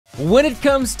When it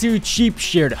comes to cheap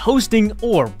shared hosting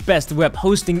or best web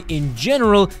hosting in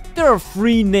general, there are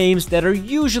three names that are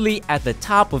usually at the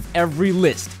top of every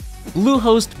list: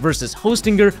 Bluehost versus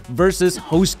HostGator versus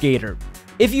HostGator.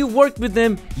 If you worked with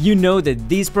them, you know that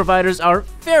these providers are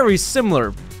very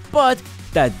similar, but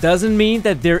that doesn't mean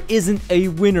that there isn't a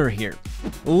winner here.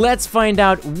 Let's find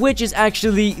out which is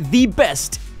actually the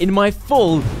best in my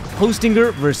full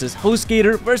HostGator versus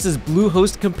HostGator versus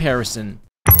Bluehost comparison.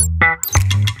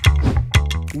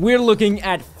 We're looking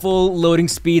at full loading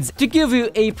speeds. To give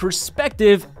you a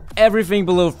perspective, everything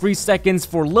below 3 seconds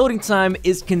for loading time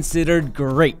is considered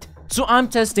great. So I'm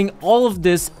testing all of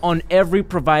this on every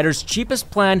provider's cheapest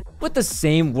plan with the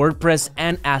same WordPress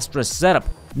and Astra setup.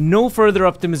 No further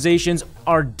optimizations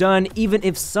are done, even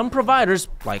if some providers,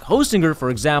 like HostGator for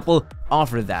example,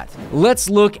 offer that. Let's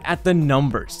look at the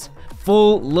numbers.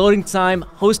 Full loading time,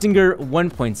 HostGator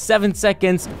 1.7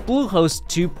 seconds, Bluehost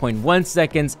 2.1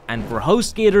 seconds, and for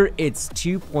HostGator it's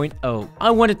 2.0.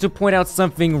 I wanted to point out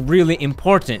something really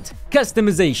important: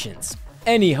 customizations.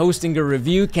 Any HostGator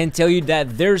review can tell you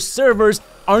that their servers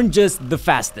aren't just the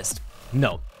fastest.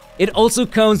 No, it also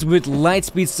comes with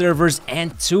lightspeed servers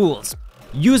and tools.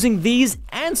 Using these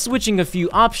and switching a few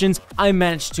options, I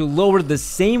managed to lower the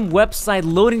same website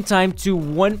loading time to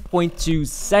 1.2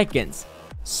 seconds.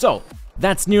 So,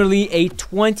 that's nearly a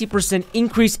 20%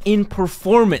 increase in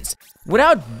performance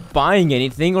without buying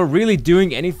anything or really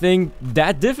doing anything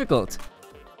that difficult.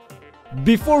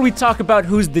 Before we talk about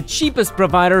who's the cheapest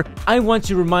provider, I want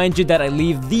to remind you that I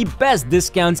leave the best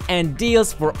discounts and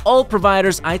deals for all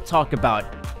providers I talk about.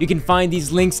 You can find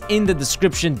these links in the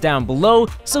description down below,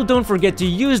 so don't forget to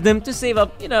use them to save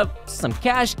up, some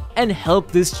cash and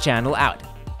help this channel out.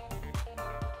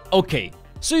 Okay,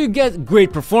 so you get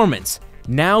great performance.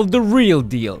 Now the real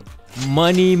deal.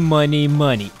 Money, money,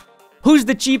 money. Who's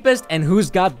the cheapest and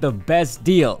who's got the best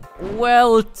deal?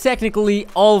 Well, technically,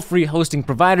 all free hosting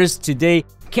providers today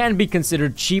can be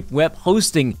considered cheap web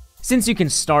hosting, since you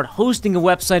can start hosting a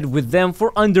website with them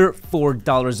for under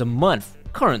 $4 a month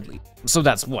currently. So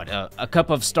that's what, a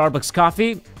cup of Starbucks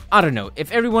coffee? I don't know,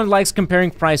 if everyone likes comparing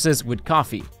prices with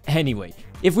coffee. Anyway,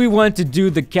 if we want to do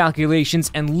the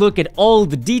calculations and look at all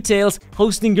the details,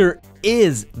 HostGator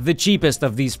is the cheapest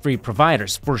of these free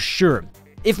providers, for sure.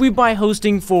 If we buy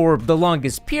hosting for the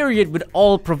longest period with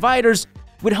all providers,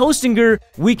 with HostGator,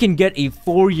 we can get a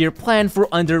 4-year plan for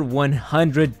under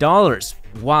 $100.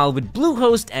 While with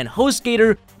Bluehost and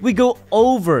HostGator, we go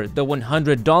over the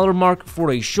 $100 mark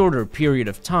for a shorter period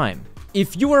of time.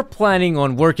 If you are planning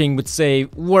on working with, say,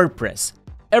 WordPress,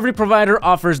 every provider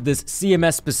offers this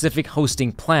CMS-specific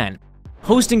hosting plan.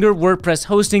 HostGator WordPress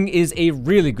hosting is a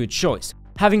really good choice,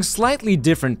 having slightly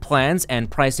different plans and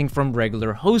pricing from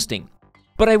regular hosting.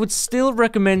 But I would still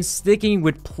recommend sticking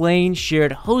with plain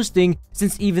shared hosting,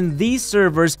 since even these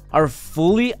servers are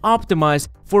fully optimized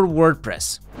for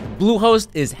WordPress. Bluehost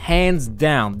is hands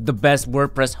down the best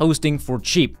WordPress hosting for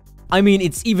cheap. I mean,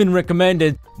 it's even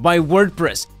recommended by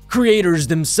WordPress creators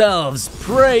themselves.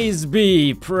 Praise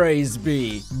be, praise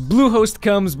be. Bluehost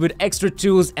comes with extra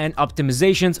tools and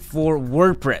optimizations for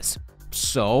WordPress.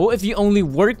 So if you only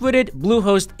work with it,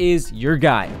 Bluehost is your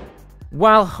guy.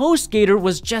 While HostGator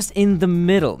was just in the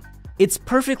middle. It's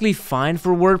perfectly fine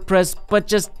for WordPress, but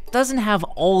just doesn't have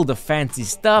all the fancy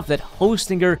stuff that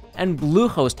HostGator and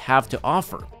Bluehost have to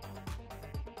offer.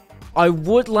 I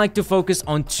would like to focus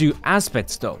on two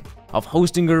aspects though, of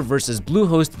HostGator versus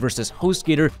Bluehost versus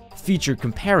HostGator feature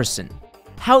comparison.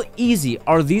 How easy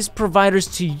are these providers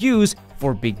to use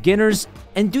for beginners,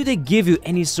 and do they give you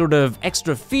any sort of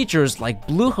extra features like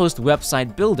Bluehost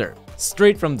Website Builder?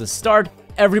 Straight from the start,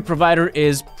 every provider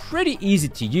is pretty easy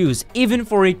to use, even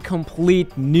for a complete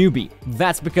newbie.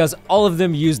 That's because all of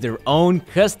them use their own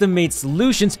custom-made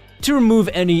solutions to remove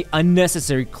any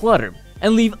unnecessary clutter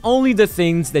and leave only the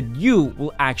things that you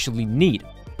will actually need.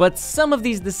 But some of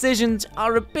these decisions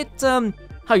are a bit,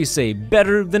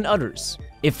 better than others.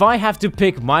 If I have to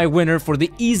pick my winner for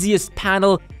the easiest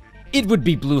panel, it would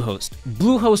be Bluehost.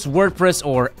 Bluehost WordPress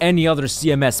or any other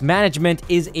CMS management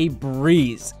is a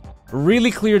breeze.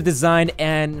 Really clear design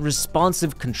and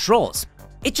responsive controls.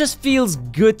 It just feels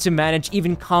good to manage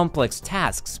even complex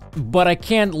tasks. But I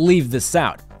can't leave this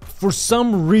out. For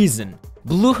some reason,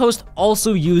 Bluehost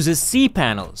also uses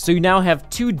cPanel, so you now have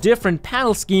two different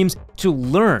panel schemes to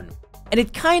learn. And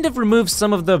it kind of removes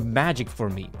some of the magic for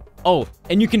me. Oh,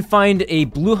 and you can find a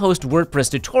Bluehost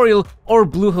WordPress tutorial or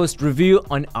Bluehost review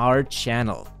on our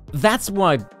channel. That's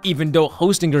why, even though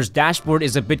HostGator's dashboard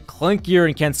is a bit clunkier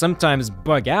and can sometimes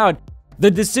bug out,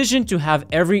 the decision to have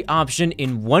every option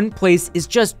in one place is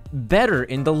just better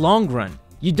in the long run.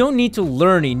 You don't need to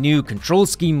learn a new control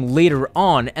scheme later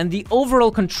on, and the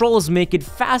overall controls make it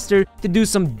faster to do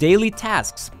some daily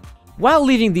tasks, while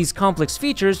leaving these complex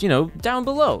features, down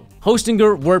below. Hosting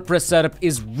your WordPress setup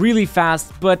is really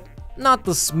fast, but not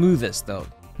the smoothest though.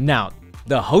 Now,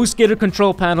 the HostGator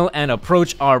control panel and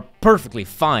approach are perfectly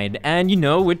fine, and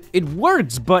it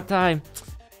works, but I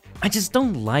just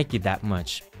don't like it that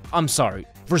much. I'm sorry.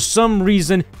 For some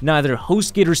reason, neither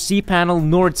HostGator cPanel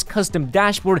nor its custom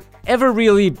dashboard ever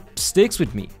really sticks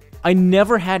with me. I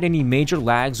never had any major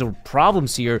lags or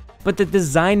problems here, but the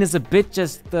design is a bit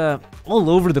just all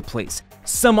over the place.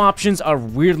 Some options are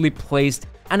weirdly placed,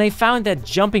 and I found that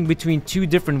jumping between two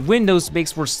different windows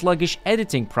makes for sluggish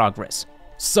editing progress.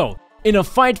 So, in a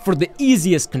fight for the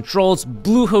easiest controls,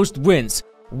 Bluehost wins,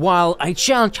 while I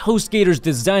challenge HostGator's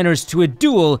designers to a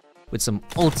duel with some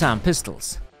old-time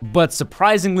pistols. But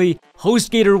surprisingly,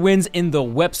 HostGator wins in the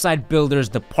website builders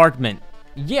department.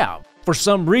 Yeah, for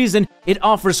some reason, it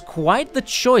offers quite the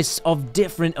choice of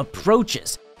different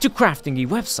approaches to crafting a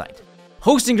website.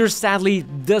 HostGator sadly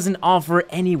doesn't offer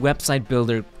any website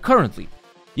builder currently.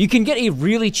 You can get a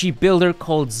really cheap builder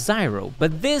called Zyro,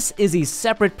 but this is a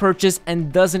separate purchase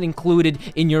and doesn't include it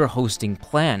in your hosting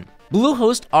plan.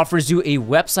 Bluehost offers you a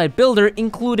website builder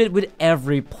included with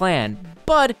every plan,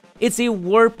 but it's a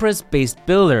WordPress-based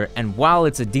builder, and while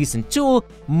it's a decent tool,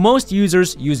 most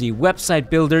users use a website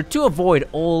builder to avoid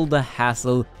all the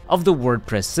hassle of the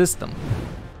WordPress system.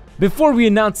 Before we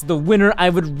announce the winner, I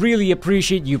would really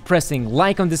appreciate you pressing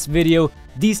like on this video.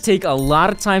 These take a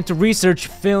lot of time to research,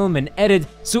 film, and edit,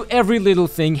 so every little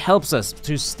thing helps us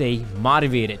to stay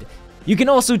motivated. You can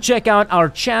also check out our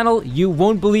channel. You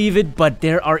won't believe it, but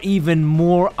there are even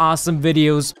more awesome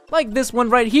videos like this one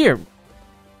right here.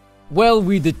 Well,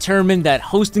 we determined that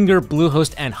HostGator,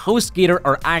 Bluehost, and HostGator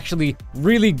are actually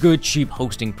really good cheap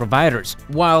hosting providers.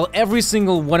 While every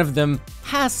single one of them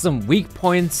has some weak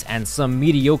points and some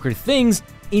mediocre things,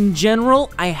 in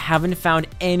general, I haven't found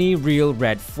any real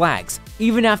red flags,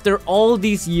 even after all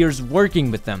these years working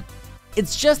with them.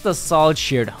 It's just a solid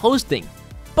shared hosting.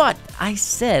 But I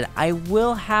said I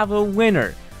will have a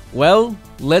winner. Well,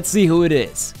 let's see who it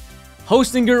is.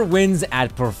 HostGator wins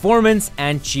at performance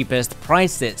and cheapest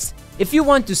prices. If you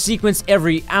want to sequence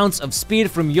every ounce of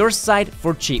speed from your site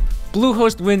for cheap,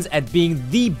 Bluehost wins at being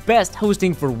the best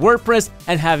hosting for WordPress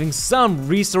and having some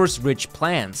resource-rich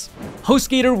plans.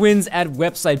 HostGator wins at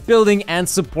website building and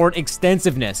support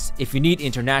extensiveness if you need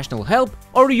international help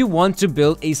or you want to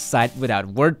build a site without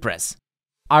WordPress.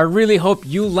 I really hope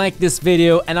you liked this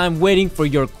video, and I'm waiting for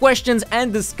your questions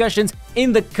and discussions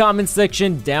in the comment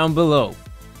section down below.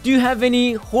 Do you have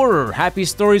any horror happy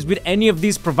stories with any of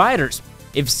these providers?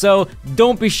 If so,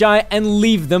 don't be shy and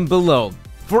leave them below.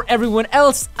 For everyone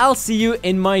else, I'll see you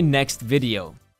in my next video.